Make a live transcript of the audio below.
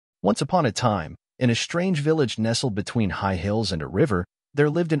Once upon a time, in a strange village nestled between high hills and a river, there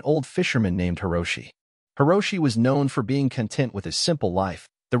lived an old fisherman named Hiroshi. Hiroshi was known for being content with his simple life,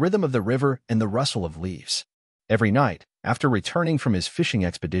 the rhythm of the river and the rustle of leaves. Every night, after returning from his fishing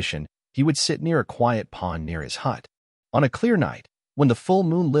expedition, he would sit near a quiet pond near his hut. On a clear night, when the full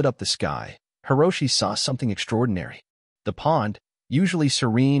moon lit up the sky, Hiroshi saw something extraordinary. The pond, usually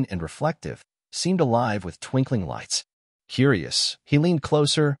serene and reflective, seemed alive with twinkling lights. Curious, he leaned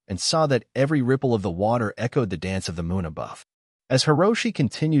closer and saw that every ripple of the water echoed the dance of the moon above. As Hiroshi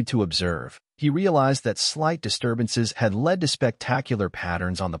continued to observe, he realized that slight disturbances had led to spectacular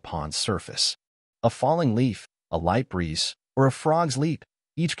patterns on the pond's surface. A falling leaf, a light breeze, or a frog's leap,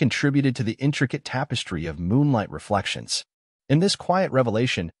 each contributed to the intricate tapestry of moonlight reflections. In this quiet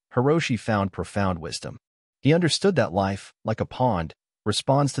revelation, Hiroshi found profound wisdom. He understood that life, like a pond,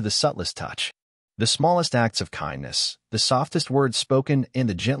 responds to the subtlest touch. The smallest acts of kindness, the softest words spoken, and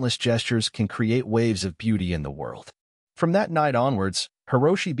the gentlest gestures can create waves of beauty in the world. From that night onwards,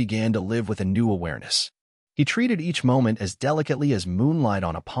 Hiroshi began to live with a new awareness. He treated each moment as delicately as moonlight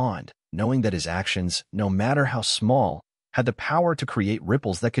on a pond, knowing that his actions, no matter how small, had the power to create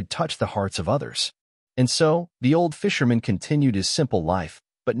ripples that could touch the hearts of others. And so, the old fisherman continued his simple life,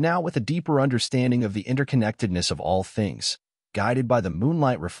 but now with a deeper understanding of the interconnectedness of all things, guided by the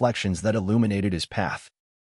moonlight reflections that illuminated his path.